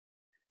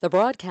The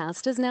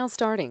broadcast is now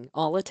starting.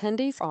 All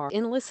attendees are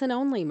in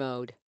listen-only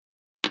mode.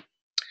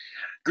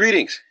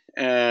 Greetings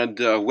and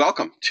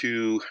welcome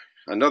to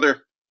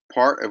another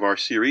part of our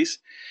series,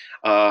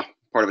 part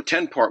of a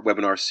 10-part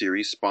webinar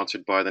series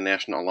sponsored by the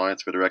National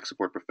Alliance for Direct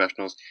Support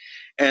Professionals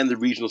and the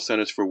Regional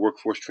Centers for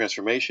Workforce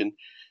Transformation,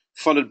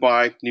 funded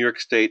by New York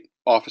State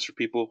Office for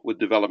People with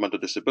Developmental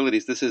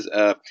Disabilities. This is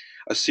a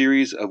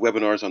series of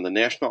webinars on the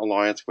National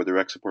Alliance for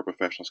Direct Support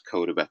Professionals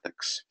Code of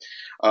Ethics.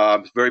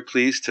 I'm very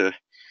pleased to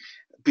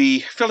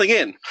be filling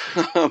in.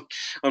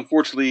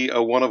 Unfortunately,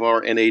 one of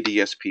our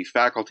NADSP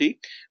faculty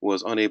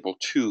was unable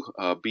to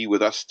be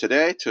with us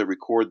today to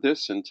record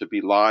this and to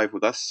be live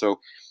with us. So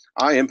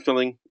I am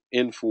filling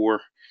in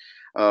for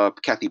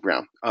Kathy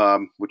Brown,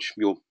 which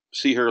you'll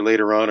see her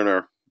later on in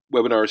our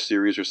webinar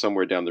series or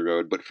somewhere down the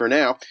road. But for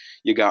now,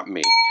 you got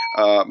me.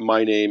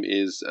 My name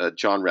is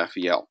John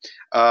Raphael.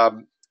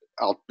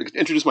 I'll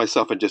introduce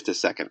myself in just a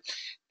second.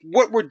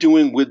 What we're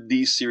doing with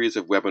these series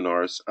of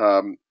webinars,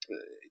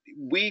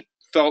 we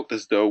felt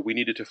as though we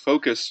needed to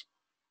focus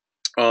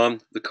on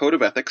the Code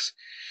of Ethics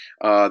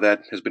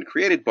that has been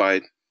created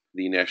by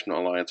the National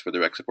Alliance for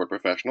Direct Support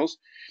Professionals,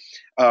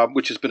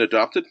 which has been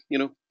adopted,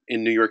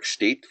 in New York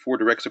State for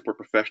direct support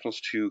professionals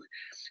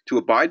to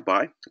abide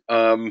by.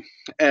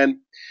 And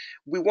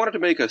we wanted to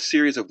make a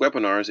series of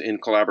webinars in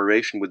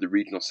collaboration with the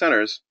regional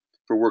centers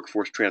for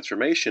workforce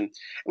transformation, and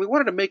we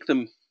wanted to make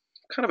them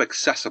kind of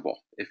accessible,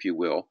 if you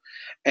will,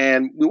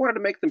 and we wanted to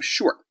make them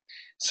short.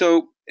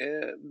 So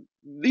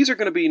these are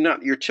going to be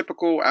not your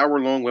typical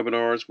hour-long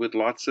webinars with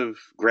lots of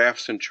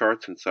graphs and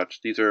charts and such.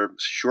 These are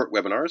short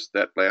webinars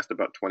that last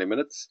about 20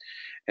 minutes,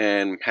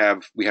 and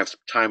we have some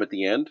time at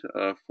the end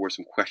for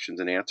some questions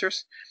and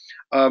answers.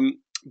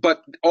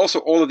 But also,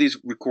 all of these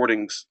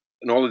recordings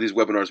and all of these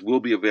webinars will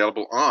be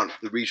available on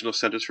the Regional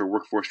Centers for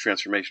Workforce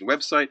Transformation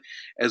website,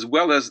 as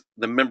well as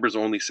the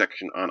members-only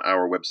section on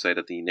our website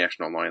at the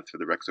National Alliance for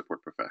Direct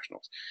Support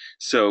Professionals.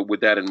 So with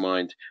that in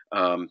mind,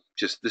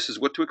 this is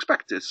what to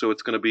expect. So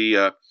it's going to be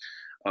a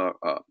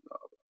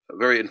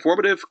very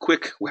informative,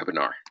 quick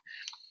webinar.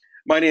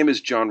 My name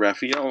is John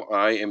Raphael.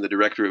 I am the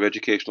Director of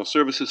Educational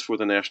Services for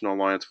the National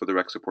Alliance for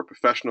Direct Support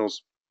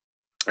Professionals,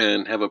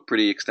 and have a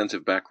pretty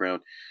extensive background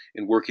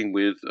in working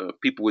with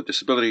people with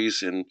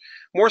disabilities, and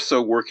more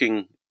so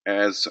working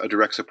as a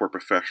direct support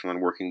professional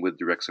and working with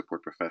direct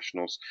support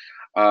professionals.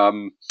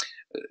 I'm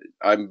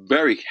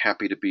very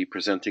happy to be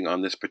presenting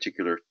on this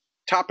particular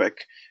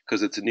topic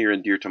because it's near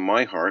and dear to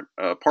my heart,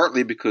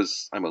 partly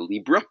because I'm a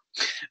Libra,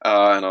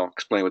 and I'll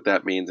explain what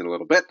that means in a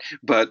little bit,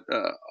 but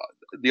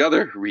the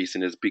other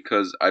reason is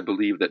because I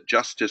believe that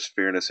justice,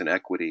 fairness, and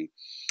equity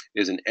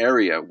is an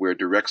area where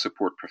direct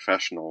support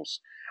professionals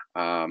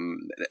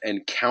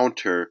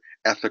encounter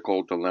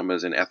ethical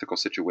dilemmas and ethical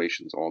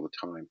situations all the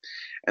time.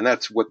 And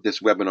that's what this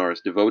webinar is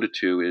devoted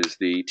to, is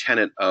the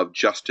tenet of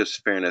justice,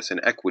 fairness, and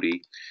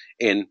equity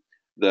in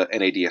the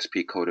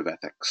NADSP Code of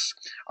Ethics.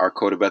 Our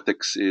Code of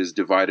Ethics is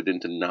divided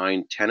into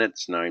 9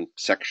 tenets, 9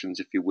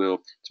 sections, if you will.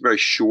 It's a very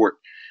short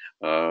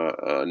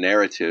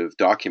narrative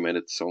document.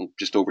 It's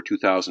just over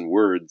 2,000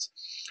 words.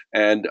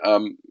 And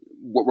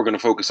what we're going to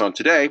focus on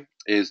today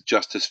is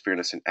justice,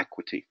 fairness, and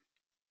equity.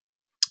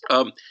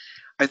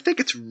 I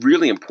think it's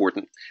really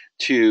important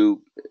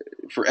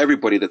for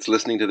everybody that's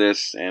listening to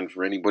this, and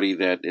for anybody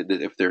that,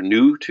 if they're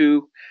new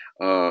to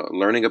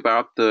learning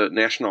about the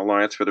National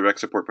Alliance for Direct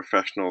Support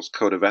Professionals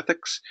Code of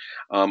Ethics,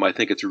 I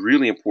think it's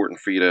really important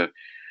for you to,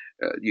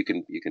 you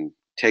can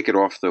take it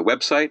off the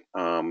website.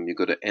 You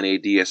go to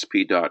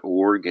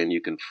nadsp.org and you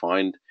can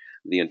find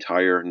the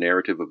entire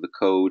narrative of the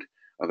Code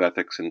of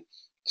Ethics, and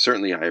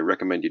certainly I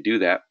recommend you do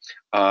that.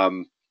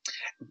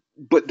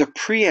 But the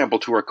preamble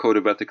to our Code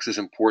of Ethics is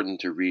important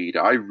to read.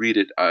 I read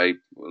it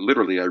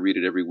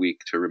every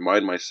week to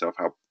remind myself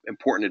how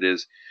important it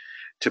is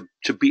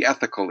to be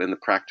ethical in the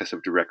practice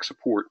of direct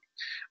support.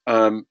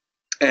 And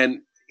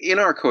in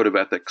our Code of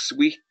Ethics,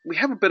 we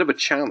have a bit of a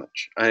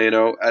challenge.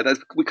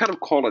 We kind of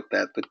call it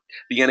that,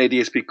 the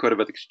NADSP Code of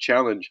Ethics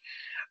challenge,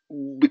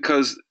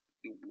 because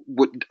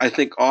what I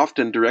think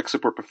often direct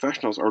support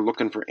professionals are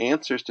looking for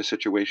answers to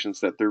situations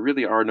that there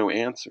really are no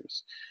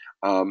answers.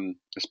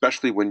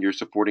 Especially when you're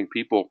supporting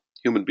people,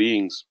 human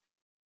beings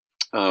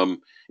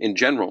in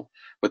general.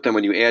 But then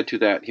when you add to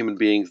that human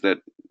beings that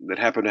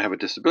happen to have a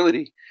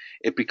disability,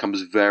 it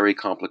becomes very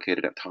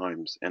complicated at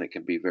times, and it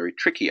can be very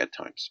tricky at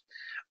times.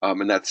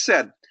 And that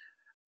said,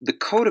 the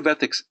Code of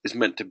Ethics is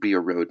meant to be a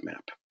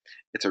roadmap.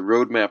 It's a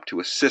roadmap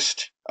to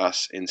assist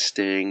us in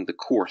staying the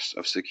course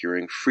of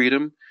securing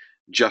freedom,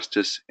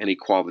 justice, and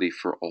equality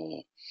for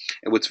all.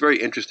 And what's very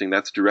interesting,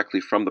 that's directly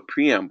from the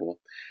preamble.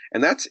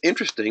 And that's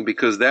interesting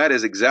because that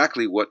is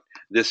exactly what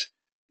this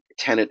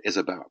tenet is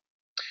about.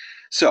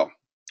 So,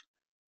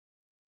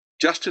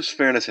 justice,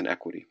 fairness, and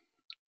equity.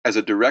 As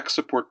a direct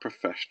support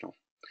professional,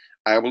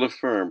 I will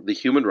affirm the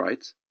human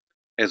rights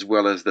as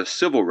well as the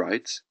civil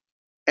rights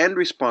and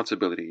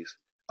responsibilities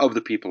of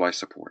the people I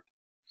support.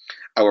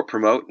 I will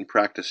promote and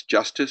practice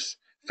justice,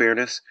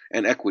 fairness,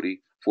 and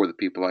equity for the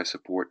people I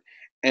support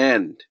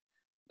and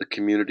the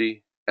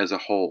community as a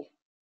whole.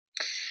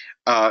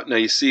 Now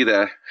you see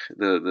the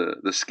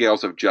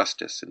scales of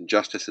justice, and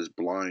justice is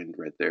blind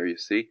right there. You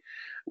see,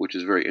 which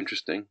is very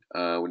interesting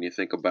when you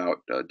think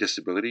about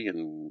disability,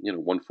 and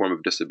one form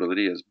of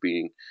disability as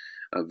being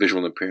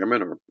visual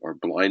impairment or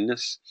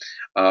blindness.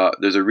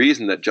 There's a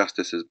reason that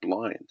justice is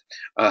blind.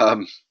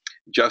 Um,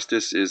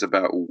 justice is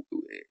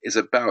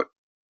about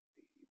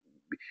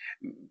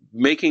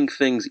making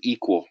things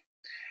equal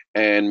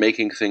and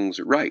making things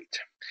right.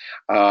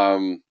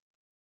 Um,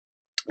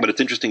 but it's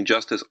interesting,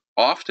 justice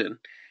often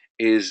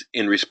is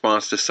in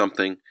response to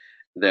something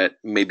that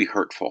may be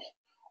hurtful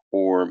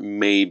or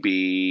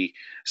maybe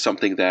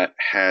something that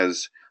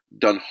has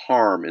done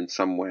harm in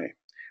some way,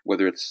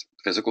 whether it's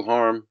physical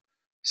harm,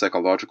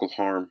 psychological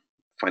harm,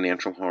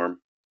 financial harm,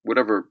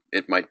 whatever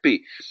it might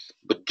be.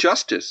 But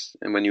justice,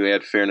 and when you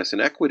add fairness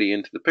and equity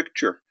into the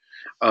picture,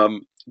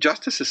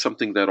 justice is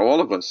something that all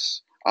of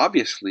us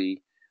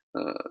obviously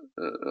uh,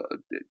 uh,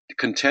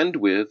 contend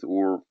with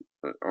or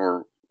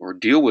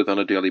deal with on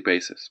a daily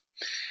basis.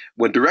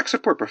 When direct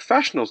support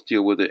professionals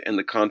deal with it in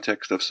the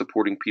context of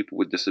supporting people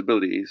with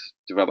disabilities,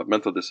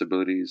 developmental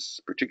disabilities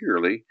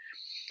particularly,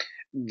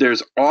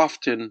 there's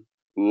often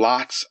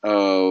lots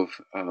of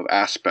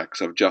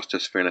aspects of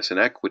justice, fairness, and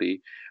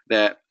equity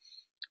that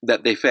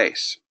they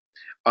face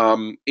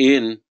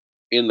in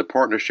the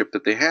partnership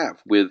that they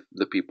have with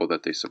the people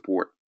that they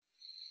support.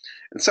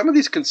 And some of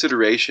these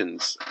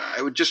considerations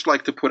I would just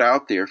like to put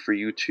out there for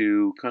you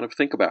to kind of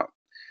think about.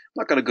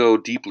 I'm not going to go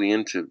deeply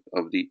into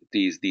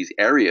these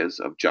areas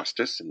of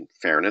justice and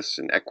fairness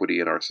and equity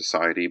in our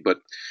society, but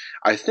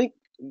I think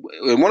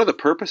one of the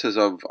purposes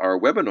of our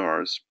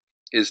webinars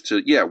is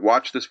to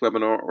watch this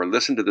webinar or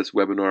listen to this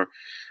webinar,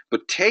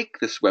 but take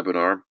this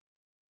webinar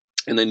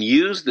and then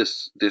use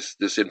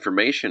this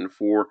information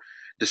for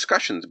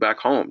discussions back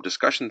home,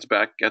 discussions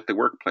back at the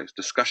workplace,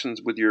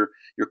 discussions with your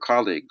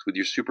colleagues, with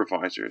your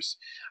supervisors,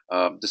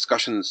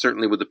 discussions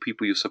certainly with the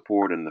people you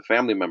support and the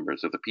family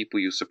members of the people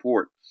you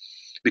support,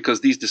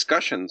 because these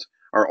discussions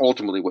are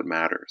ultimately what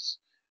matters.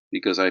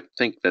 Because I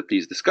think that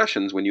these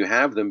discussions, when you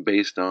have them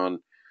based on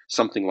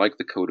something like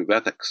the code of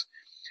ethics,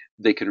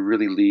 they can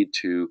really lead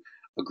to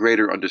a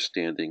greater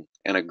understanding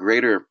and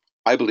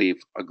I believe,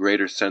 a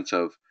greater sense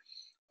of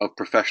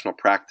professional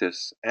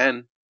practice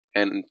and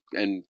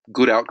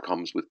good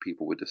outcomes with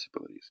people with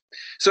disabilities.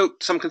 So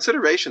some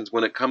considerations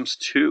when it comes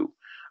to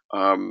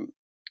um,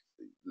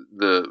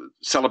 the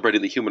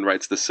celebrating the human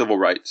rights, the civil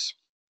rights,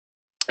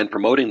 and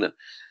promoting the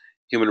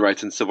human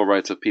rights and civil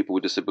rights of people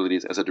with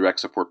disabilities as a direct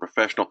support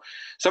professional.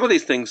 Some of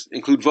these things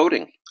include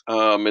voting.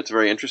 It's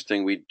very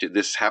interesting.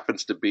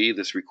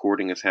 This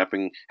recording is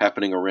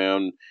happening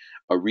around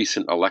a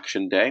recent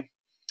election day.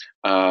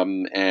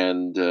 And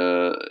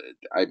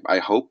I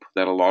hope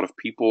that a lot of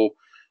people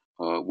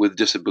with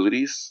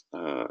disabilities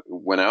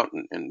went out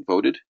and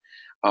voted.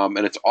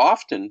 And it's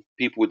often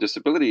people with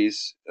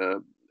disabilities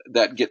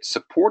that get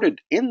supported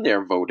in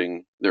their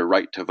voting, their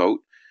right to vote,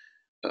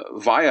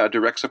 via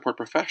direct support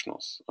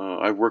professionals.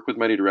 I've worked with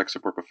many direct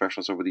support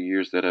professionals over the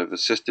years that have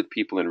assisted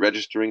people in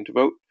registering to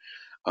vote,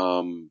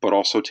 but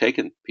also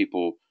taken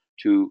people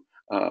to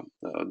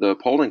the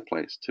polling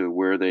place to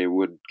where they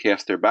would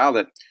cast their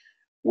ballot,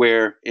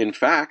 where in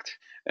fact,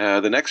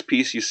 the next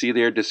piece you see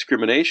there,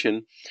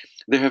 discrimination.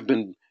 There have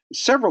been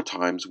several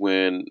times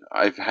when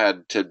I've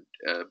had to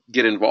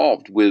get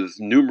involved with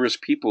numerous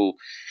people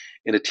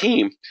in a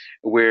team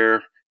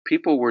where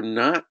people were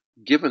not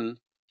given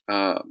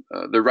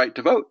the right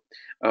to vote.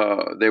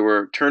 They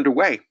were turned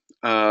away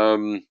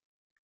at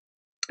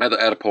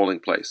a polling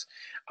place.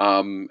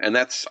 And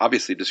that's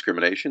obviously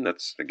discrimination.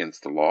 That's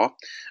against the law.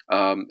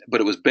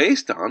 But it was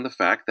based on the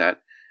fact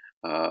that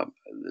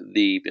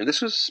and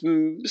this was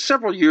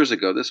several years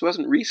ago. This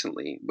wasn't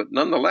recently, but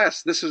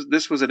nonetheless,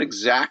 this was an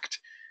exact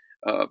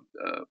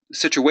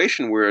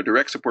situation where a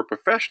direct support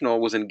professional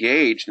was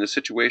engaged in a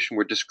situation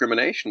where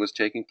discrimination was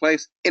taking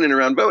place in and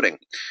around voting.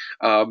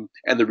 And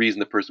the reason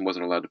the person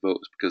wasn't allowed to vote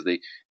was because they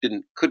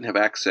couldn't have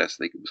access.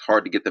 It was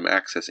hard to get them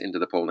access into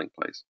the polling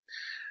place.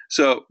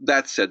 So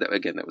that said, that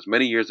again, that was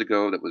many years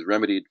ago. That was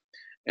remedied,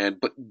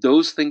 but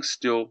those things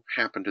still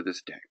happen to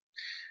this day.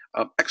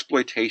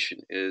 Exploitation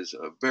is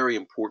a very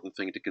important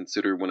thing to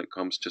consider when it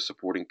comes to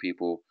supporting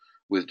people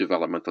with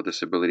developmental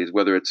disabilities,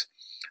 whether it's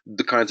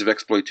the kinds of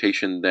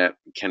exploitation that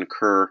can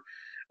occur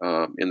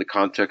in the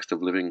context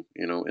of living,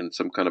 in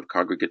some kind of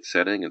congregate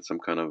setting, in some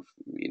kind of,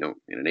 in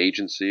an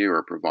agency or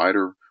a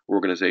provider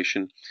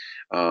organization,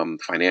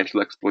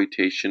 financial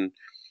exploitation,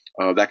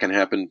 that can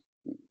happen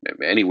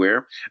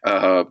anywhere.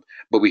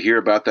 But we hear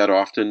about that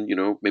often,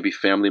 maybe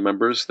family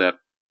members that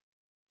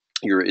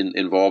you're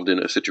involved in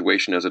a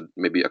situation as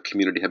maybe a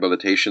community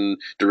rehabilitation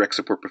direct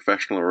support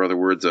professional, or in other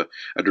words, a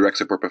direct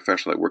support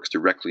professional that works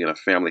directly in a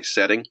family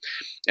setting,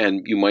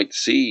 and you might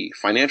see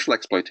financial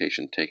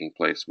exploitation taking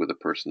place with a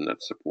person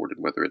that's supported,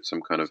 whether it's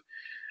some kind of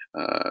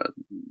uh,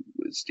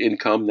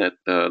 income that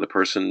the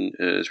person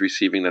is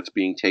receiving that's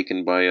being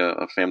taken by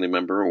a family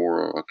member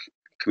or a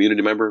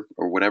community member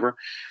or whatever.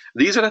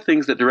 These are the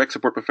things that direct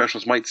support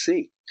professionals might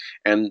see,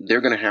 and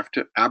they're going to have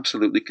to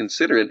absolutely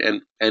consider it.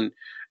 And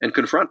and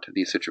confront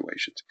these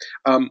situations.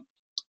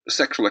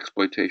 Sexual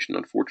exploitation,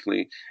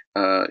 unfortunately,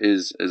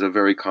 is a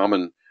very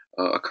common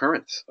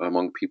occurrence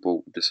among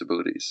people with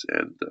disabilities.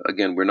 And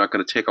again, we're not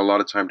going to take a lot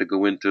of time to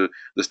go into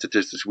the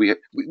statistics. We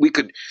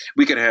could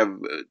have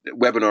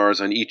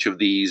webinars on each of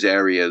these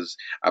areas,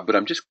 but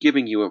I'm just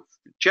giving you a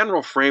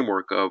general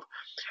framework of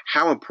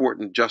how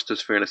important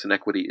justice, fairness, and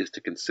equity is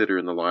to consider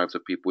in the lives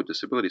of people with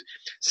disabilities.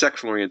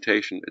 Sexual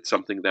orientation, it's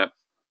something that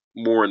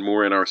more and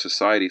more in our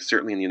society,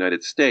 certainly in the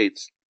United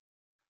States,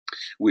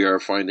 we are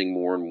finding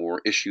more and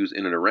more issues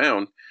in and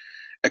around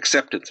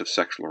acceptance of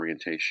sexual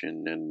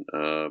orientation and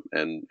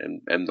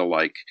the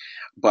like.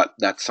 But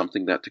that's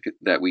something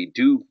that we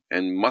do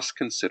and must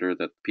consider,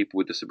 that people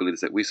with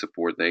disabilities that we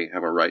support, they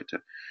have a right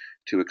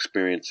to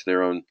experience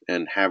their own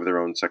and have their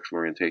own sexual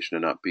orientation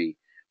and not be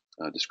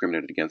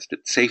discriminated against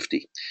it.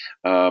 Safety,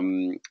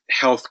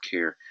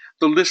 healthcare,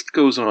 the list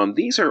goes on.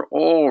 These are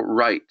all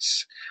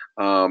rights,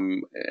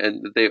 and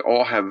they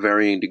all have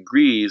varying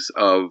degrees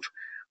of,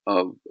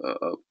 uh,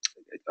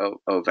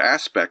 of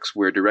aspects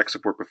where direct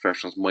support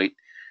professionals might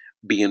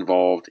be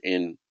involved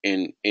in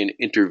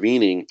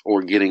intervening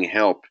or getting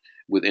help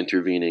with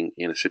intervening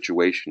in a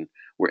situation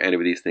where any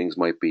of these things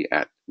might be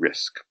at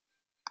risk.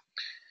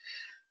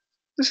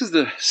 This is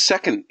the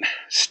second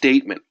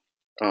statement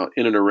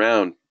in and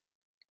around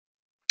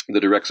the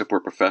direct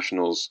support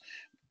professional's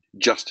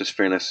justice,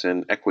 fairness,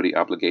 and equity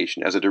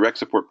obligation. As a direct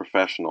support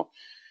professional,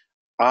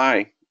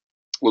 I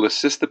will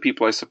assist the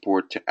people I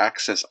support to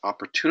access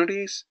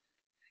opportunities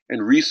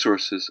and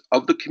resources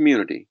of the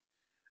community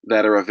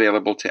that are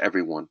available to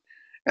everyone.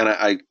 And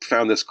I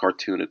found this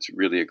cartoon. It's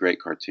really a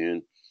great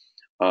cartoon,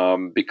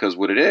 because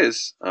what it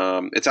is,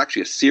 it's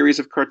actually a series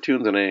of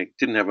cartoons, and I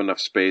didn't have enough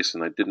space,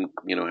 and I didn't,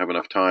 have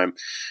enough time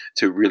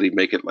to really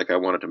make it like I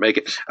wanted to make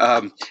it.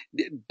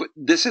 But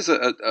this is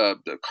a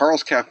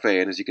Carl's Cafe,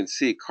 and as you can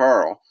see,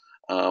 Carl,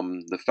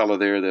 the fellow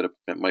there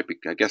that might be,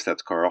 I guess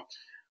that's Carl.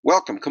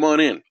 Welcome, come on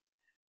in,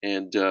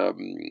 and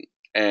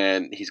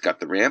he's got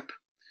the ramp.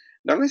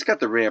 Not only he's got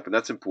the ramp, and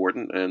that's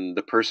important, and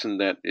the person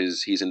that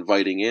he's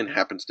inviting in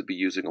happens to be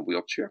using a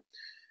wheelchair,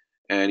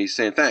 and he's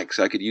saying, "Thanks,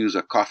 I could use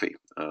a coffee."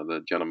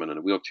 The gentleman in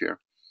a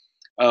wheelchair.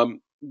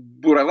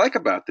 What I like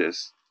about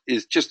this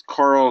is just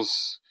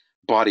Carl's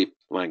body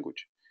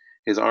language.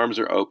 His arms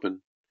are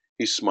open.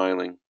 He's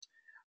smiling,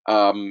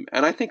 and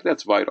I think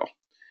that's vital.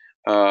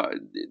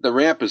 The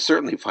ramp is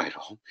certainly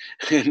vital,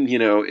 and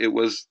it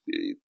was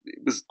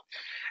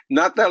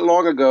not that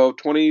long ago,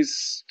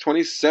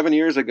 27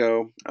 years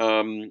ago,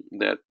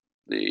 that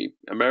the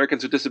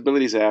Americans with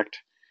Disabilities Act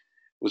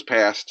was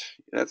passed.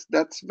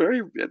 That's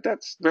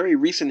very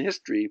recent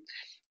history,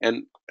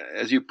 and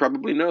as you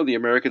probably know, the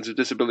Americans with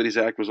Disabilities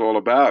Act was all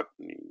about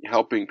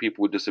helping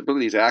people with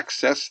disabilities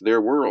access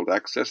their world,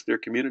 access their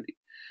community.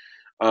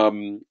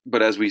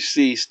 But as we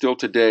see still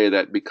today,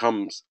 that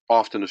becomes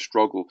often a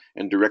struggle,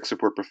 and direct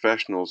support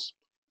professionals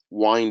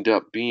wind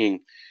up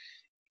being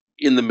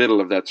in the middle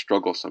of that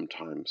struggle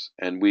sometimes,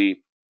 and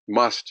we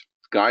must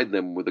guide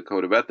them with a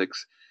code of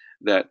ethics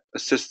that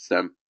assists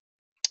them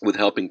with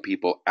helping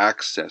people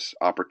access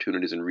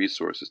opportunities and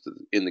resources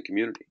in the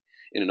community,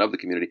 in and of the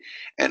community.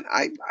 And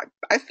I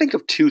think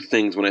of two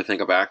things when I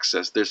think of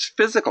access. There's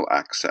physical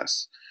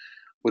access,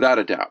 without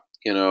a doubt.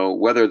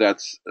 Whether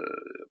that's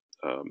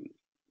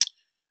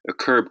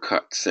curb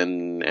cuts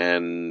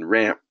and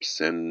ramps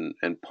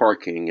and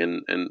parking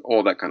and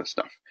all that kind of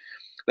stuff.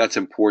 That's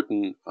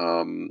important.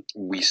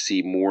 We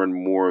see more and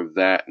more of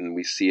that, and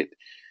we see it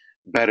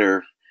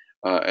better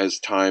as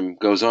time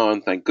goes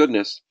on, thank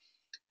goodness.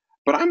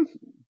 But I'm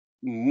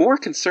more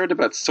concerned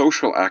about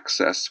social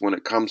access when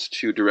it comes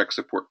to direct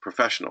support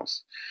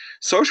professionals.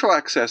 Social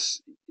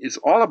access is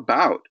all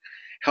about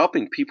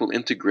helping people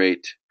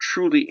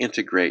truly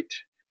integrate,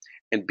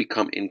 and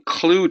become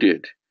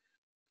included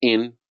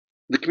in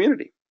the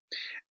community.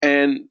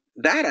 And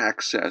that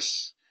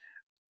access,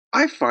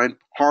 I find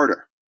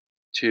harder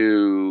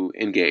to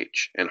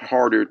engage and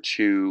harder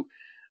to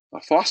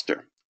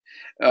foster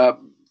uh,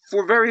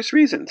 for various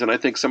reasons. And I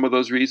think some of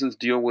those reasons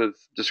deal with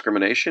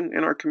discrimination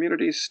in our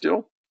communities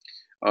still,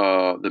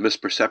 the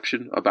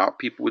misperception about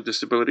people with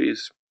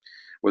disabilities,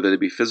 whether they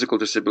be physical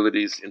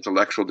disabilities,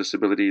 intellectual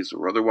disabilities,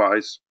 or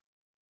otherwise.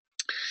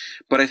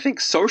 But I think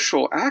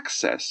social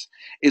access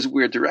is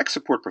where direct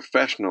support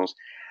professionals,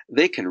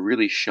 they can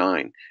really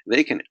shine.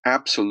 They can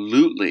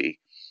absolutely,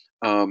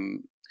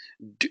 and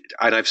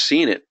I've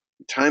seen it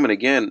time and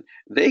again,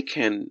 they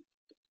can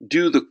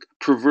do the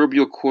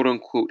proverbial quote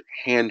unquote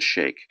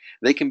handshake.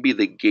 They can be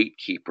the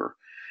gatekeeper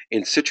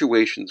in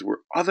situations where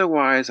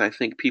otherwise I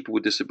think people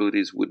with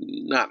disabilities would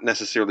not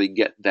necessarily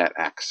get that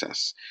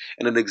access.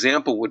 And an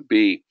example would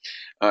be,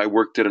 I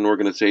worked at an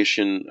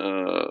organization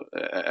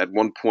at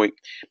one point,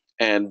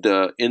 and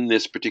in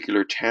this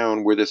particular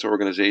town where this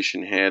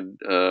organization had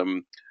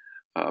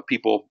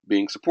people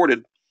being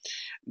supported,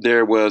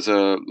 there was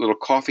a little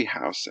coffee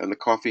house, and the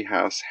coffee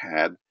house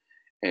had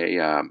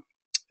a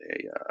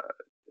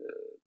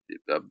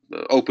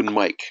open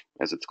mic,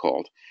 as it's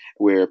called,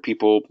 where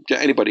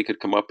anybody could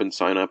come up and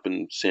sign up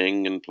and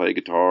sing and play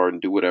guitar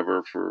and do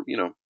whatever for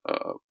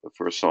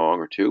for a song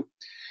or two.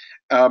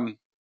 Um,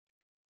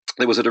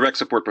 there was a direct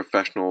support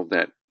professional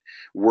that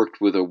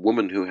worked with a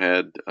woman who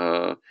had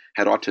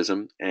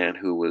autism and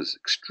who was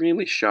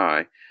extremely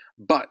shy,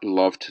 but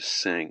loved to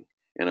sing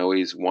and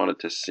always wanted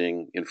to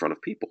sing in front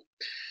of people.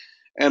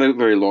 And a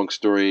very long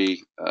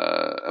story,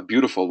 a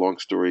beautiful long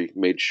story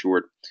made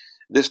short.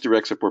 This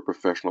direct support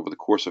professional, over the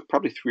course of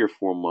probably 3 or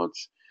 4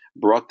 months,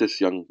 brought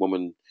this young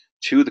woman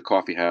to the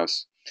coffee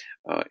house,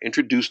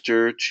 introduced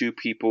her to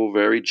people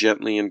very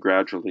gently and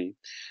gradually,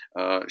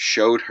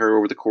 showed her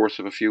over the course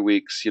of a few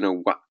weeks,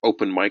 what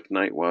open mic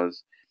night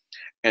was,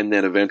 and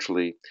then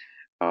eventually,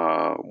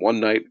 one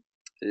night,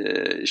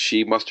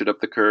 she mustered up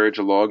the courage,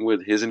 along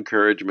with his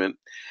encouragement,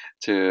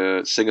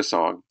 to sing a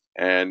song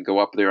and go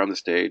up there on the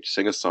stage,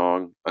 sing a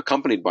song,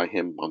 accompanied by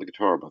him on the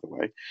guitar, by the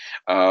way.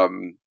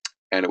 Um,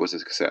 and it was a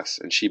success.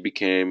 And she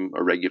became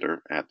a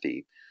regular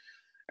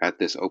at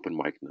this open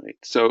mic night.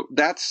 So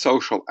that's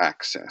social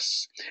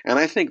access. And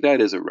I think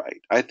that is a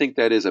right. I think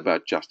that is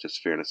about justice,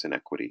 fairness, and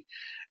equity.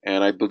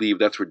 And I believe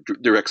that's where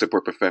direct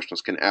support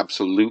professionals can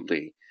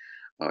absolutely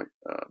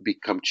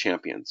become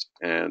champions.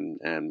 And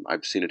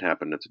I've seen it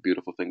happen. It's a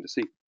beautiful thing to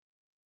see.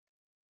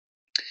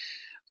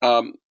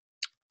 Um,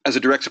 as a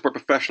direct support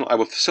professional, I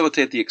will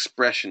facilitate the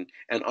expression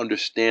and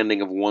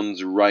understanding of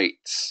one's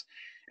rights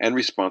and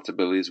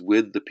responsibilities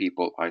with the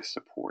people I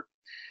support.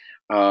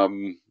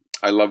 Um,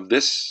 I love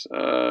this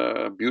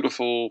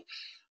beautiful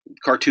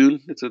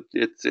cartoon.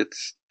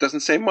 It's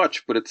doesn't say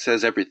much, but it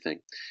says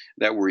everything,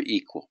 that we're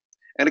equal,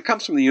 and it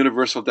comes from the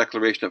Universal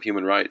Declaration of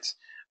Human Rights.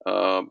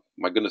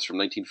 My goodness, from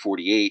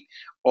 1948.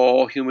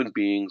 All human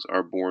beings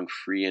are born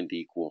free and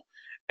equal,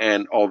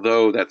 and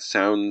although that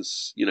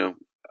sounds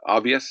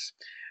obvious,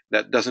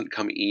 that doesn't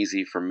come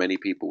easy for many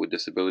people with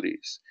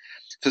disabilities.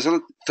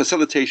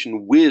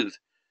 Facilitation with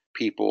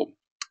people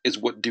is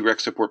what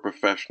direct support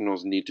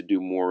professionals need to do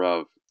more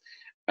of.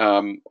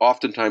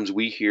 Oftentimes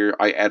we hear,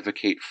 I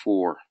advocate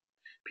for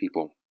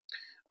people.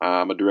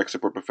 I'm a direct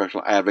support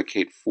professional. I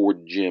advocate for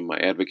Jim. I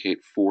advocate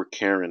for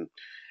Karen.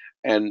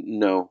 And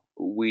no,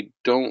 we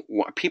don't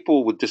want,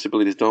 people with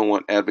disabilities don't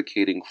want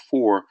advocating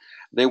for,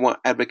 they want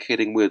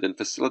advocating with and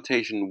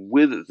facilitation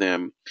with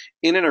them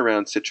in and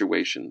around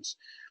situations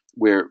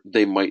where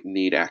they might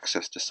need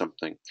access to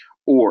something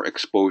or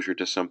exposure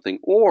to something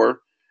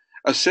or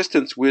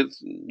assistance with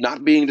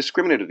not being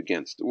discriminated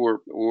against or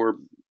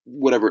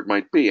whatever it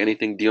might be,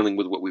 anything dealing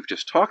with what we've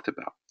just talked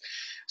about.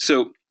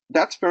 So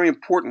that's very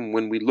important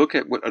when we look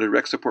at what a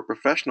direct support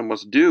professional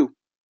must do.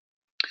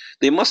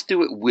 They must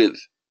do it with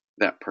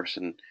that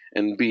person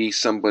and be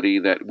somebody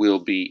that will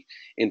be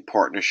in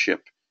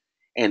partnership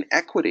and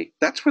equity.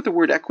 That's where the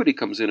word equity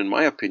comes in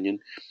my opinion.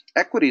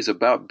 Equity is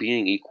about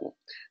being equal,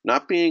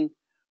 not being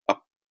a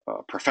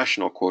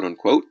professional, quote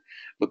unquote,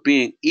 but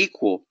being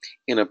equal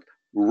in a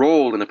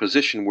role, in a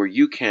position where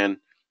you can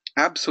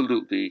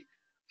absolutely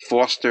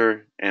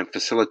foster and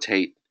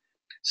facilitate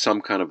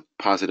some kind of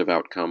positive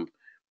outcome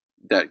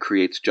that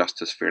creates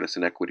justice, fairness,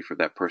 and equity for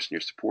that person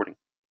you're supporting.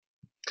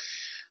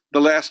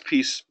 The last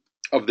piece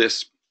of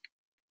this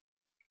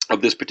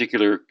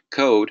particular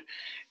code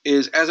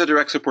is, as a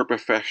direct support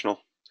professional,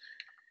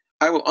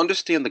 I will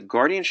understand the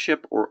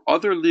guardianship or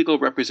other legal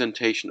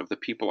representation of the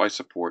people I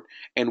support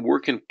and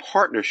work in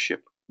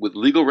partnership with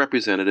legal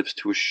representatives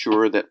to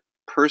assure that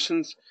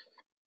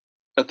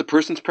the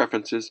person's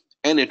preferences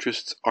and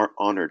interests are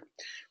honored.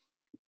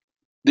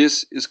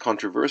 This is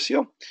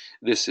controversial.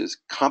 This is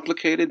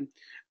complicated.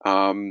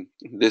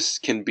 This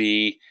can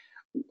be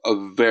a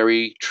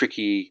very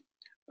tricky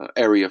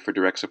area for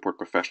direct support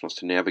professionals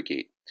to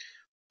navigate.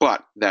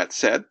 But that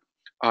said,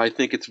 I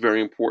think it's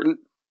very important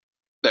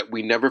that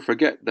we never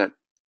forget that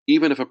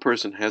even if a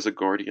person has a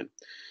guardian,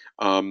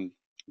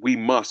 we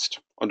must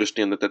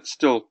understand that that's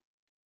still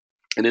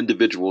an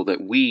individual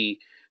that we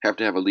have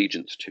to have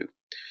allegiance to.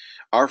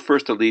 Our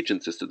first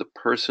allegiance is to the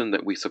person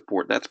that we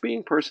support. That's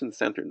being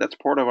person-centered. That's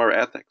part of our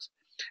ethics.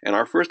 And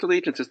our first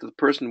allegiance is to the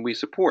person we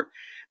support.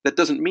 That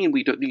doesn't mean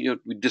we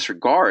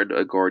disregard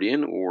a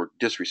guardian or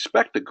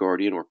disrespect a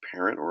guardian or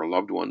parent or a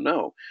loved one.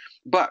 No.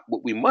 But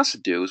what we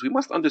must do is we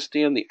must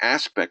understand the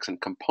aspects and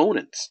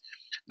components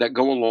that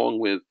go along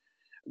with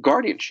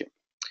guardianship.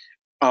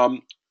 I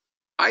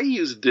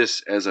use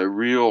this as a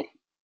real,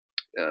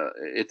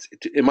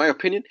 in my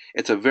opinion,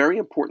 it's a very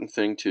important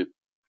thing to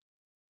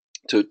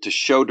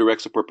show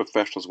direct support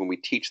professionals when we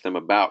teach them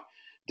about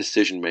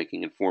decision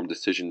making, informed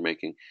decision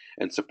making,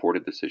 and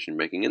supported decision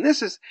making. And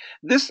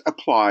this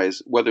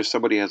applies whether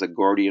somebody has a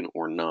guardian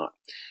or not.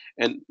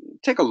 And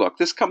take a look.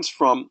 This comes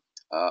from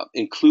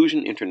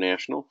Inclusion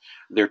International,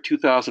 their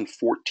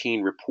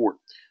 2014 report,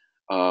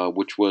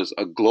 which was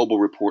a global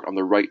report on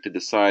the right to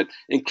decide.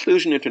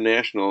 Inclusion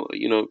International,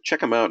 check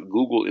them out.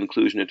 Google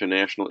Inclusion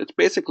International. It's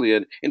basically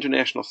an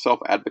international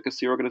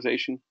self-advocacy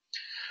organization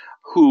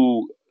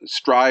who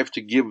strive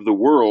to give the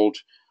world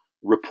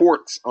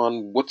reports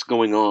on what's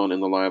going on in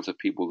the lives of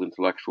people with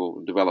intellectual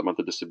and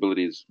developmental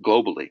disabilities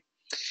globally.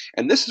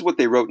 And this is what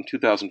they wrote in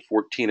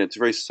 2014. It's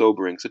very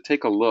sobering. So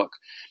take a look.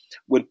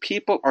 When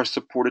people are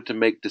supported to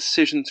make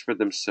decisions for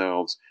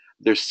themselves,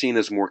 they're seen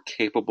as more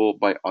capable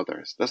by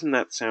others. Doesn't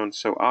that sound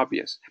so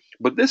obvious?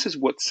 But this is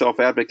what self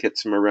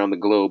advocates from around the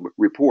globe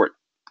report.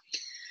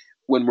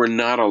 When we're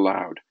not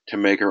allowed to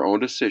make our own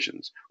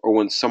decisions, or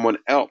when someone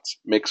else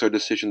makes our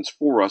decisions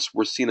for us,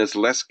 we're seen as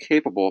less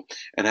capable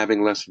and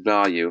having less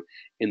value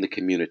in the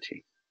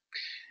community.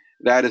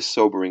 That is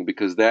sobering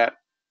because that,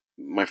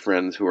 my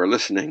friends who are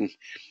listening,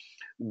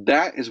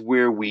 that is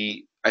where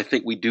I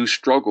think we do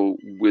struggle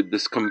with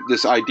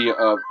this idea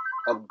of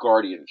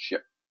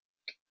guardianship.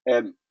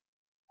 And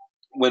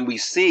when we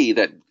see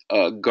that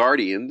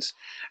guardians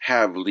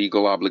have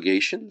legal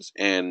obligations,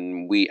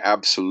 and we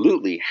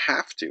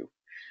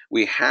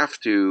have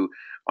to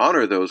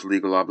honor those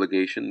legal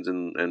obligations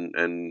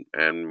and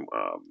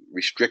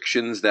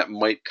restrictions that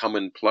might come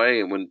in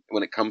play, and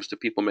when it comes to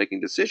people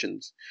making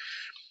decisions,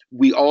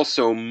 we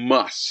also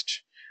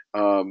must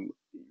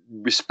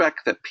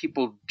respect that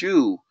people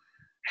do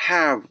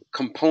have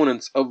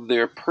components of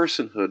their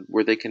personhood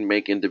where they can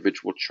make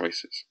individual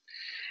choices.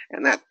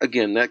 And that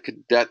again, that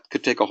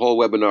could take a whole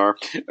webinar.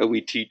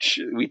 We teach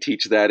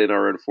that in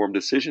our informed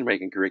decision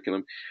making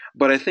curriculum.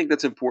 But I think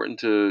that's important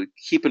to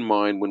keep in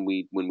mind when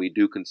we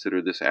do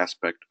consider this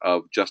aspect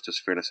of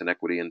justice, fairness, and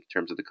equity in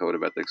terms of the code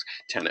of ethics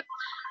tenet.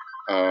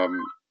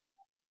 Um,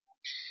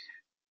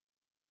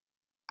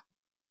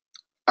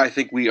 I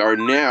think we are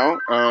now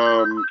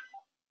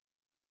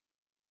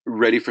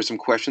ready for some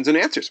questions and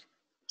answers.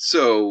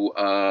 So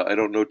I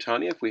don't know,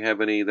 Tanya, if we have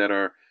any that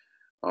are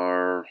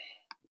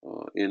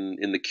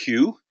in the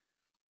queue.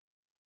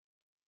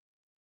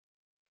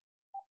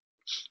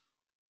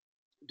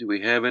 Do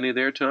we have any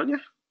there, Tanya?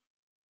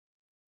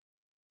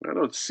 I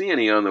don't see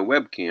any on the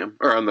webcam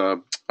or on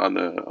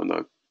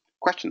the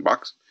question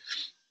box.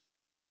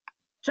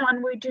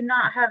 John, we do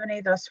not have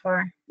any thus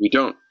far. We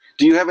don't.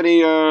 Do you have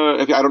any?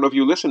 I don't know if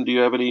you listened. Do you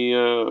have any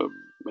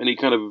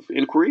kind of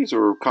inquiries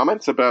or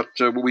comments about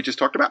what we just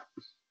talked about?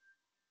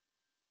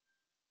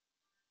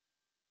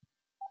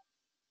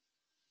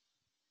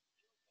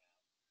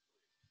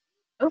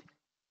 Oh.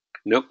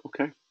 Nope.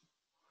 Okay.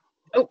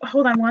 Oh,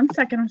 hold on one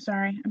second. I'm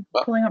sorry. I'm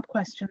pulling up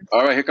questions.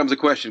 All right, here comes a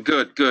question.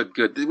 Good, good,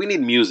 good. We need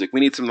music. We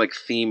need some like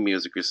theme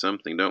music or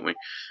something, don't we?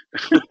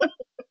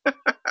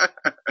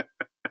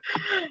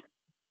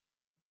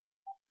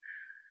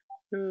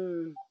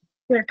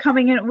 They're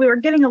coming in. We were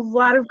getting a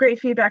lot of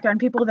great feedback on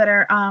people that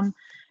are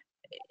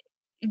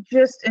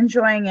just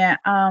enjoying it.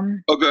 Oh,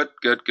 good.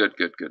 We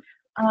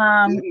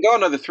can go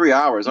another 3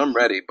 hours. I'm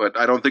ready, but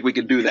I don't think we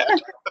can do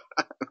that.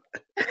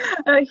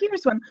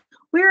 Here's one.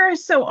 We are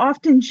so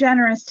often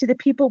generous to the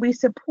people we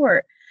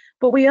support,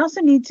 but we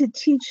also need to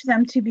teach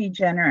them to be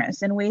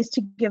generous and ways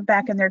to give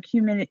back in their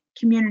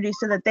community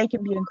so that they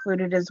can be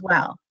included as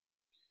well.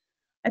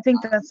 I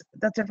think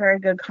that's a very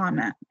good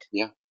comment.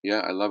 Yeah,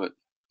 I love it.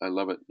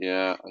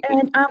 Yeah.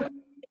 And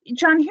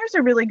John, here's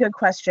a really good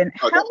question.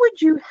 Okay. How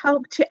would you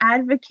help to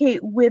advocate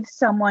with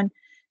someone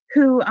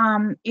who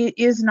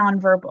is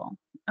nonverbal?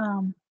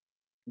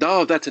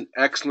 Oh, that's an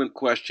excellent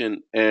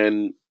question,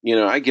 and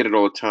I get it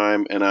all the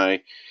time, and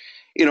I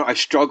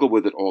struggle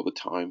with it all the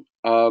time.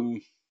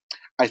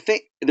 I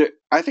think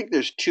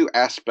there's two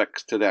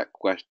aspects to that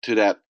question,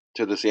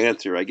 to this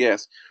answer, I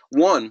guess.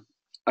 One,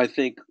 I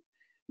think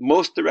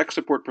most direct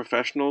support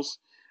professionals,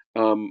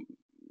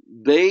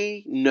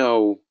 they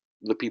know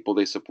the people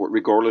they support,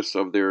 regardless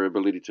of their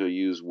ability to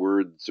use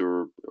words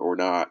or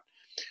not.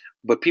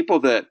 But people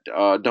that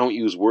don't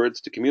use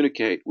words to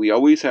communicate, we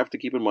always have to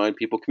keep in mind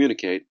people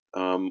communicate.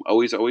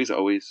 Always, always,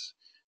 always.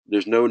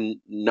 There's no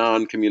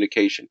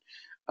non-communication.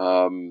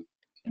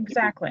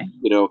 Exactly.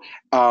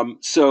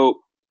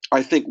 So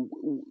I think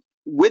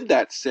with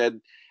that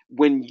said,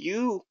 when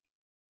you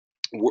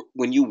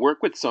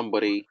work with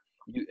somebody,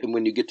 and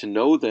when you get to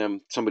know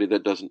them, somebody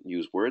that doesn't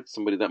use words,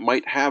 somebody that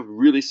might have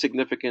really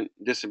significant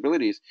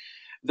disabilities,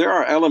 there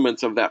are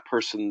elements of that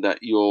person that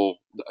your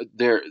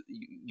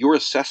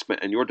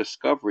assessment and your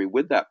discovery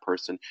with that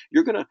person,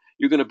 you're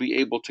gonna be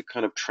able to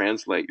kind of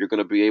translate. You're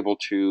gonna be able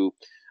to,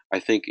 I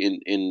think,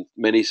 in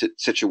many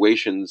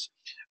situations,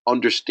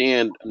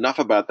 understand enough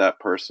about that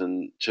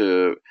person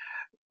to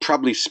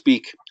probably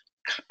speak.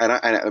 And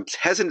I'm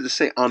hesitant to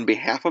say on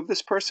behalf of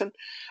this person,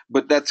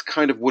 but that's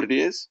kind of what it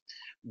is.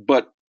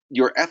 But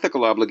your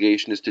ethical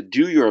obligation is to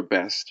do your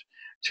best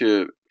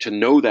to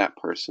know that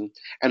person.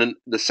 And then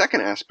the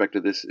second aspect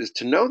of this is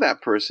to know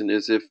that person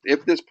is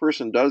if this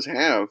person does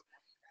have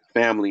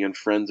family and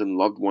friends and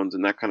loved ones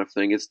and that kind of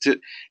thing, is to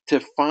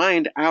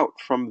find out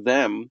from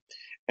them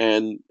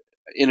and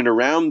in and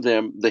around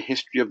them the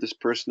history of this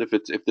person.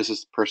 If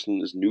this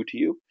person is new to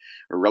you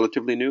or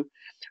relatively new,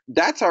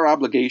 that's our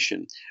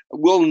obligation.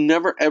 We'll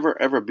never ever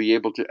ever be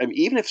able to. I mean,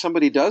 even if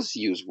somebody does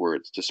use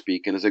words to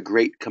speak and is a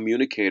great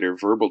communicator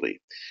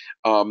verbally,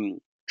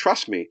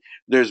 trust me,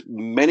 there's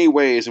many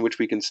ways in which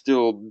we can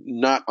still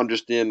not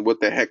understand what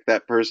the heck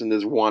that person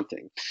is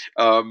wanting.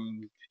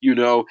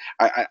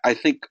 I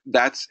think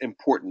that's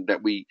important,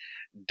 that we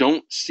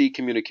don't see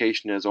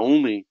communication as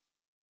only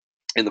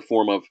in the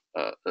form of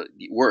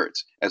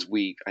words. As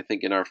I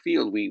think in our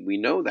field, we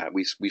know that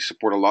we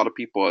support a lot of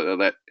people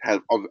that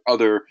have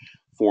other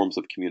forms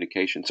of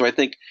communication. So I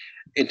think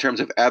in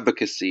terms of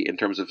advocacy, in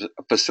terms of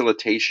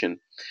facilitation,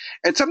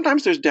 and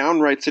sometimes there's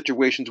downright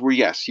situations where,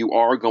 yes, you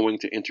are going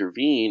to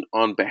intervene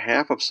on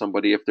behalf of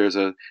somebody if there's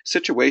a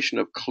situation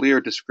of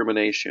clear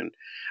discrimination,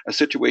 a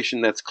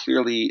situation that's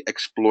clearly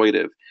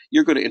exploitive.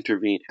 You're going to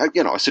intervene.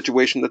 A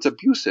situation that's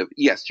abusive.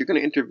 Yes, you're going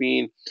to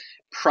intervene,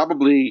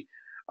 probably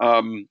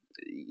um,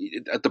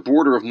 at the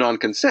border of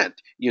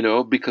non-consent,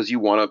 because you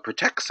want to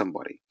protect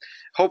somebody.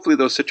 Hopefully,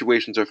 those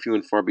situations are few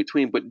and far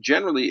between. But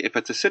generally, if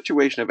it's a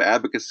situation of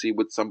advocacy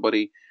with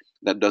somebody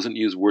that doesn't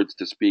use words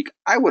to speak,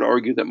 I would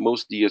argue that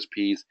most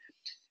DSPs,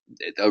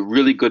 a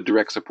really good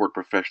direct support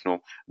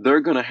professional,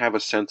 they're going to have a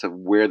sense of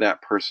where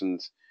that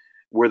person's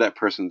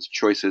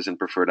choices and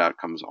preferred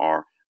outcomes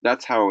are.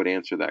 That's how I would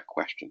answer that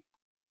question.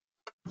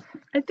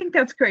 I think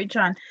that's great,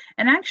 John.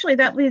 And actually,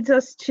 that leads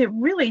us to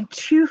really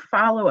two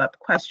follow-up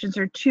questions,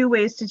 or two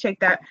ways to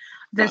take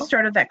the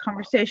start of that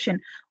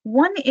conversation.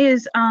 One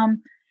is,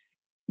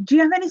 do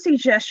you have any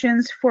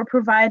suggestions for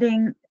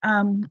providing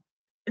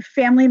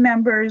family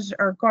members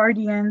or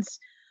guardians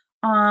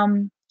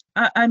on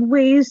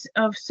ways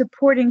of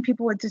supporting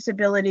people with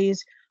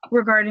disabilities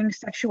regarding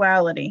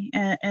sexuality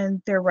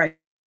and their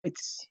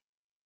rights?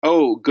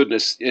 Oh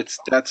goodness,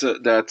 that's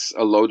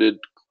a loaded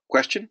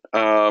question,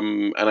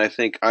 and I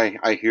think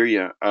I hear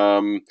you.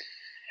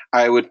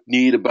 I would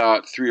need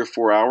about 3 or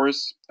 4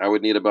 hours. I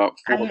would need about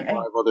four or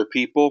five other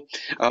people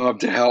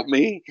to help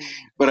me.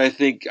 But I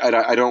think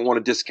I don't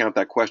want to discount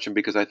that question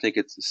because I think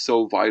it's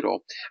so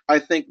vital. I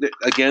think that,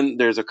 again,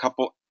 there's a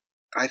couple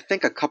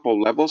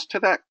levels to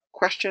that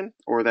question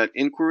or that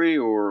inquiry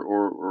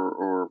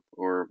or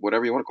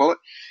whatever you want to call it.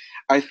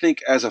 I think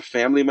as a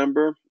family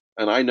member,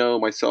 and I know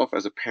myself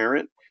as a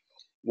parent,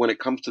 when it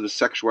comes to the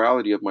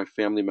sexuality of my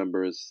family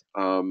members,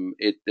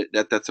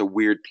 that's a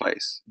weird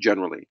place.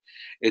 Generally,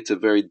 it's a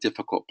very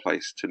difficult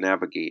place to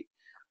navigate.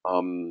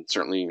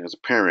 Certainly as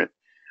a parent,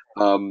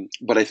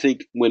 but I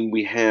think when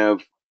we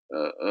have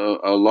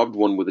a loved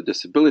one with a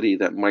disability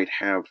that might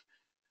have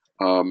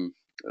um,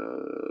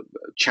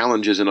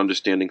 challenges in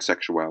understanding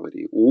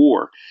sexuality,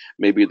 or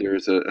maybe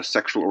there's a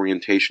sexual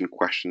orientation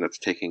question that's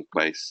taking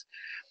place.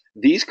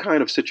 These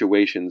kind of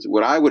situations,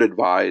 what I would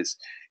advise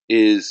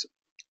is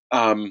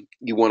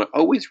you want to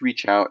always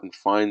reach out and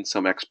find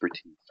some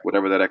expertise,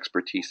 whatever that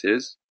expertise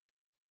is.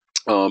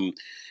 Um,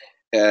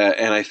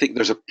 and I think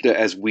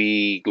as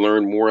we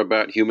learn more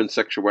about human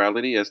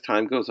sexuality as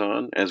time goes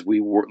on, as we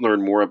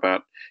learn more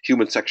about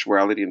human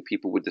sexuality and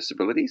people with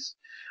disabilities,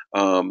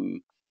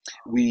 um,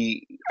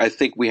 I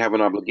think we have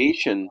an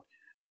obligation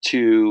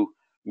to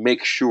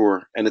make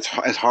sure, and it's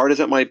as hard as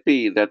it might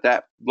be,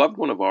 that loved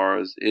one of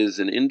ours is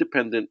an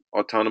independent,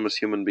 autonomous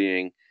human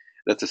being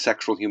that's a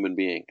sexual human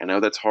being. I know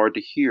that's hard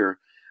to hear,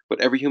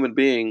 but every human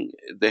being,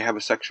 they have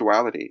a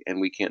sexuality,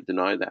 and we can't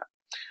deny that.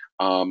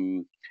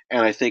 Um,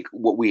 and I think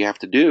what we have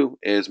to do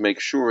is make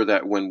sure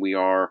that when we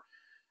are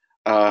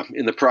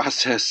in the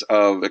process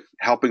of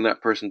helping that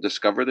person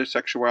discover their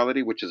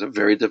sexuality, which is a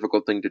very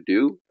difficult thing to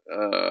do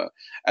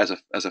as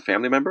a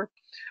family member,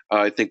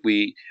 I think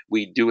we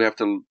do have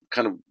to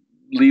kind of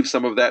leave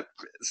some of that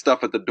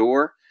stuff at the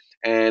door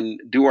and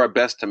do our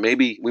best to,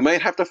 maybe we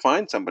might have to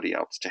find somebody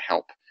else to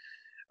help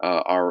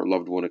our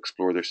loved one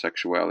explore their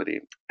sexuality.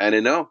 And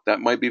I know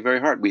that might be very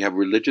hard. We have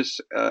religious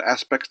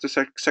aspects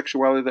to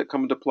sexuality that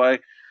come into play,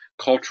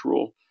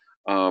 cultural,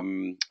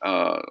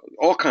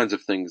 all kinds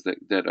of things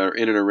that are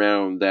in and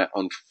around that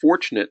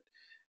unfortunate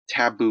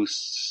taboo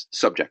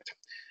subject.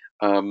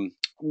 Um,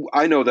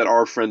 I know that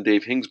our friend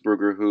Dave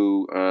Hingsberger,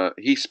 who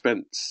he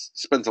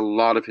spends a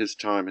lot of his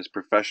time, his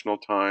professional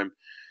time,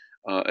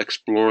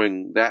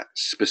 exploring that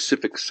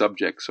specific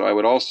subject. So I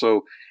would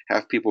also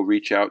have people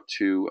reach out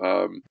to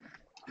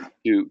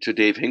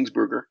Dave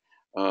Hingsberger.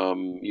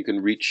 You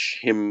can reach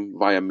him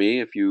via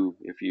me if you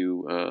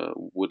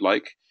would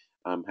like.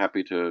 I'm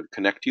happy to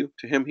connect you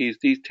to him. He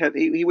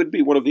would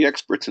be one of the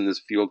experts in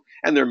this field,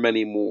 and there are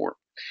many more.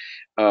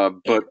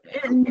 But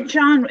and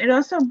John, it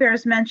also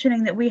bears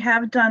mentioning that we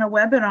have done a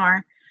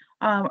webinar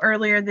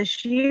earlier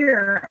this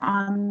year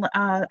on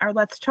our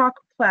Let's Talk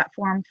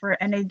platform for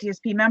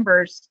NADSP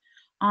members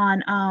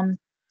on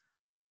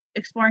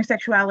exploring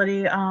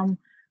sexuality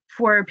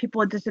for people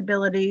with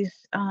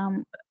disabilities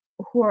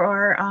who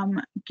are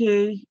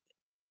gay,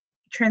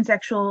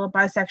 transsexual,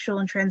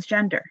 bisexual, and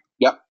transgender.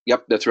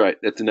 Yep, that's right.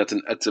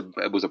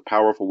 It was a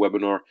powerful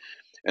webinar,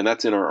 and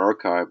that's in our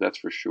archive. That's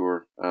for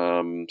sure.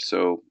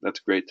 So that's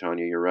great,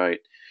 Tanya. You're right.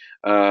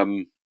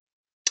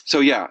 So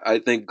yeah, I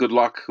think good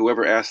luck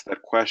whoever asked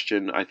that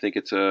question. I think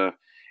it's a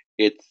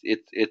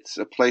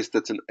place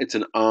it's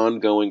an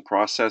ongoing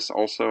process.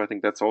 Also, I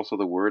think that's also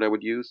the word I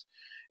would use.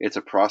 It's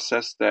a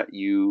process that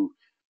you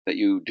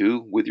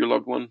do with your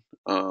loved one.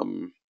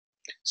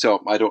 So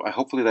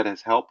hopefully that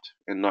has helped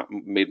and not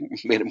made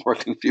it more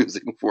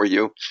confusing for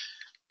you.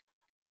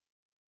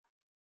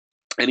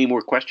 Any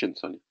more questions,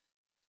 Sonia?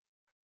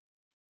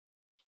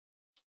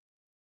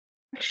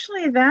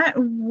 Actually, that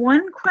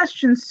one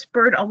question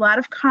spurred a lot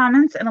of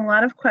comments and a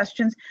lot of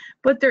questions,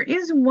 but there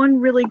is one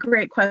really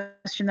great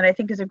question that I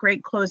think is a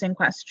great closing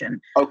question.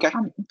 Okay.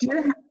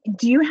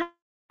 Do you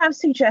have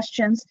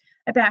suggestions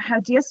about how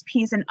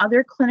DSPs and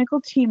other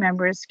clinical team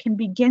members can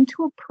begin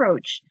to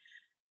approach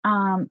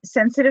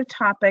sensitive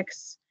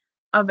topics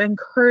of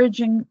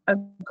encouraging a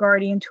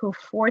guardian to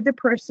afford the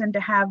person to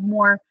have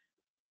more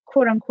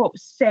quote unquote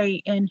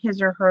say in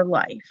his or her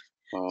life?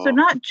 So Uh,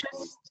 not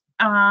just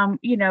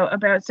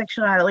about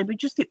sexuality, but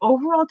just the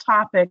overall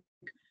topic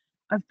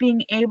of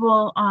being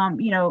able,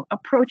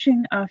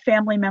 approaching a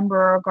family member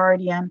or a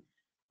guardian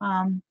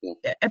um,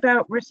 yeah.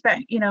 about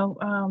respect,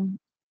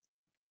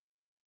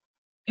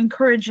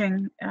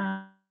 encouraging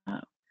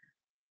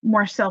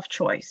more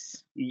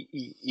self-choice.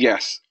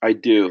 Yes, I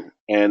do,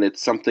 and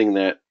it's something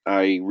that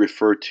I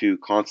refer to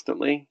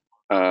constantly.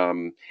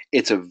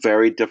 It's a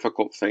very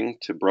difficult thing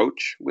to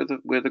broach with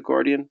a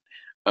guardian.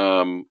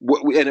 And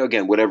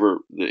again, whatever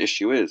the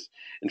issue is.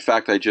 In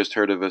fact, I just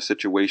heard of a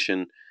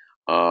situation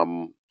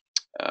um,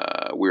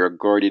 where a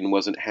guardian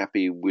wasn't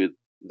happy with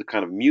the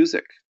kind of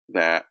music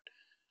that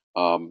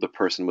the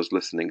person was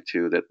listening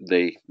to that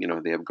they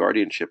have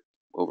guardianship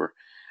over,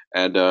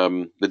 and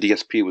the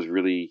DSP was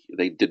really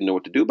they didn't know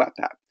what to do about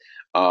that.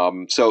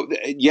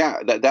 Yeah,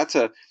 that's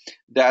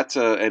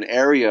an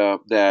area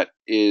that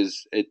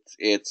is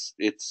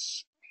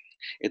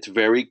it's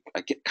very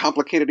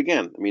complicated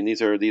again. I mean,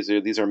 these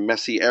are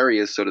messy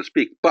areas, so to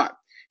speak. But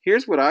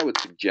here's what I would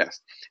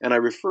suggest, and I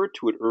referred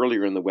to it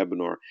earlier in the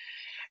webinar.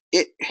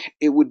 It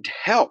it would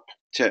help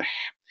to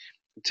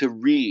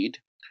read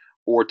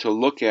or to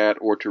look at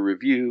or to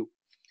review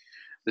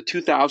the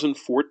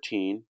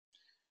 2014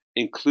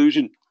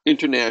 Inclusion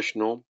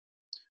International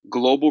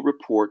Global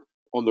Report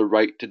on the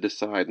Right to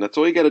Decide. And that's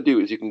all you got to do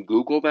is you can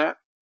Google that.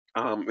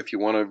 If you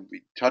want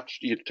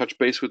to touch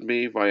base with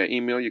me via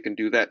email, you can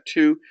do that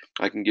too.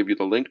 I can give you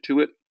the link to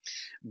it.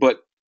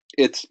 But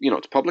it's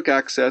public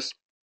access.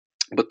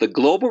 But the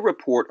Global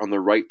Report on the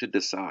Right to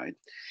Decide,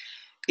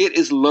 it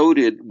is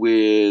loaded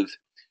with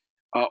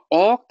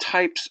all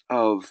types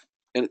of,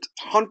 and it's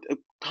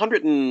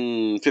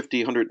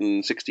 150,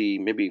 160,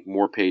 maybe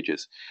more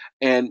pages.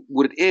 And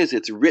what it is,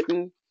 it's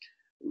written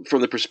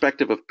from the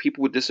perspective of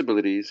people with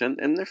disabilities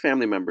and their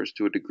family members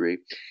to a degree.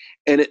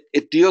 And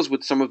it deals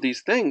with some of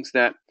these things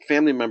that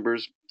family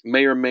members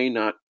may or may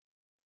not,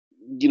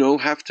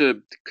 have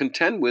to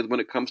contend with when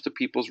it comes to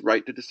people's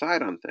right to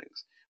decide on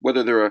things.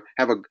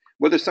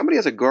 Whether somebody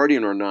has a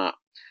guardian or not,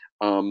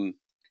 um,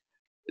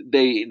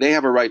 they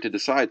have a right to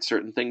decide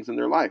certain things in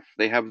their life.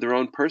 They have their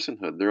own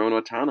personhood, their own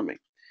autonomy,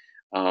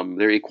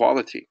 their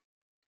equality.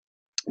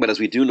 But as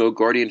we do know,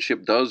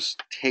 guardianship does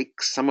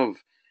take some of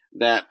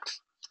that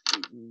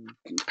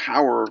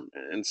power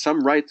and some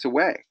rights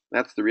away.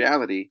 That's the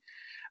reality.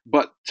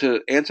 But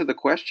to answer the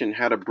question,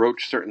 how to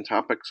broach certain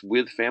topics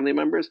with family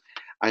members,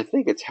 I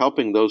think it's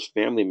helping those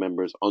family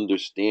members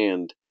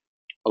understand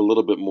a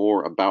little bit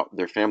more about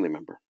their family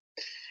member.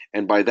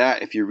 And by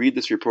that, if you read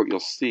this report, you'll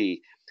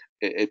see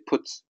it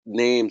puts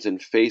names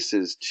and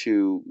faces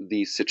to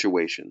these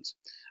situations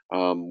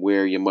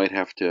where you might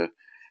have to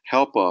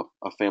help a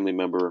family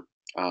member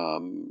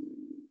um,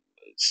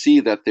 see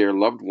that their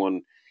loved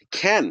one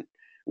can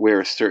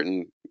wear a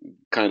certain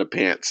kind of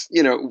pants,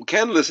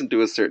 can listen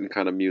to a certain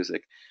kind of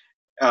music.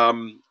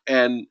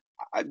 And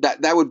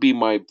that would be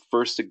my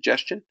first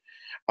suggestion.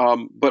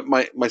 But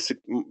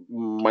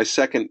my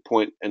second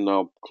point, and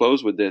I'll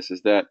close with this,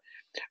 is that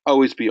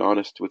always be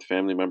honest with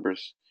family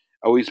members.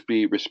 Always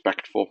be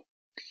respectful,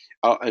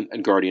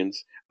 and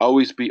guardians.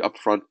 Always be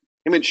upfront.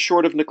 I mean,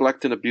 short of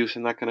neglect and abuse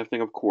and that kind of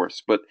thing, of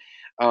course. But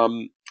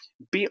um,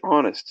 be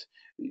honest.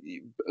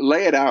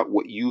 Lay it out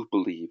what you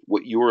believe,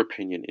 what your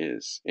opinion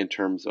is in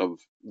terms of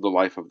the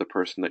life of the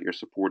person that you're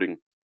supporting,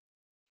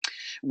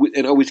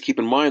 and always keep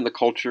in mind the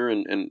culture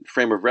and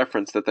frame of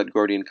reference that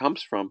guardian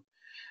comes from.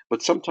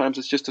 But sometimes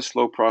it's just a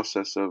slow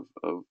process of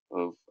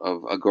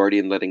a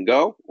guardian letting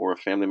go or a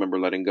family member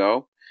letting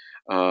go,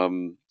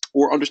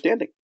 or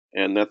understanding.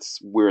 And that's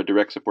where a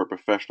direct support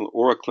professional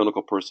or a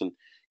clinical person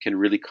can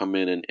really come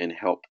in and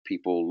help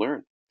people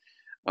learn.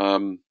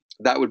 Um,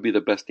 that would be the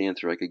best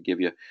answer I could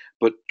give you.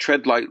 But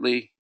tread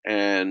lightly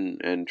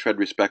and tread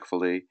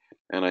respectfully,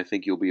 and I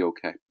think you'll be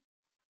okay.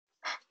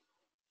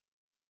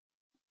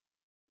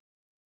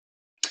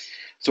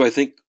 So I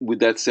think with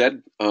that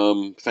said,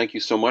 thank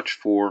you so much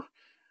for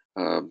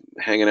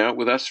hanging out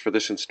with us for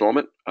this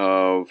installment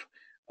of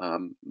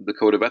the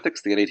Code of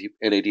Ethics, the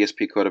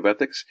NADSP Code of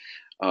Ethics,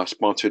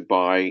 sponsored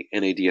by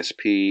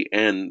NADSP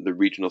and the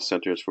Regional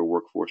Centers for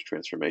Workforce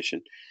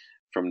Transformation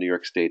from New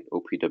York State,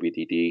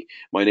 OPWDD.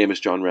 My name is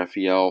John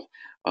Raphael.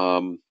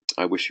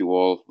 I wish you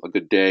all a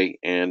good day,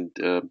 and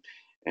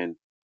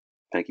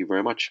thank you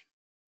very much.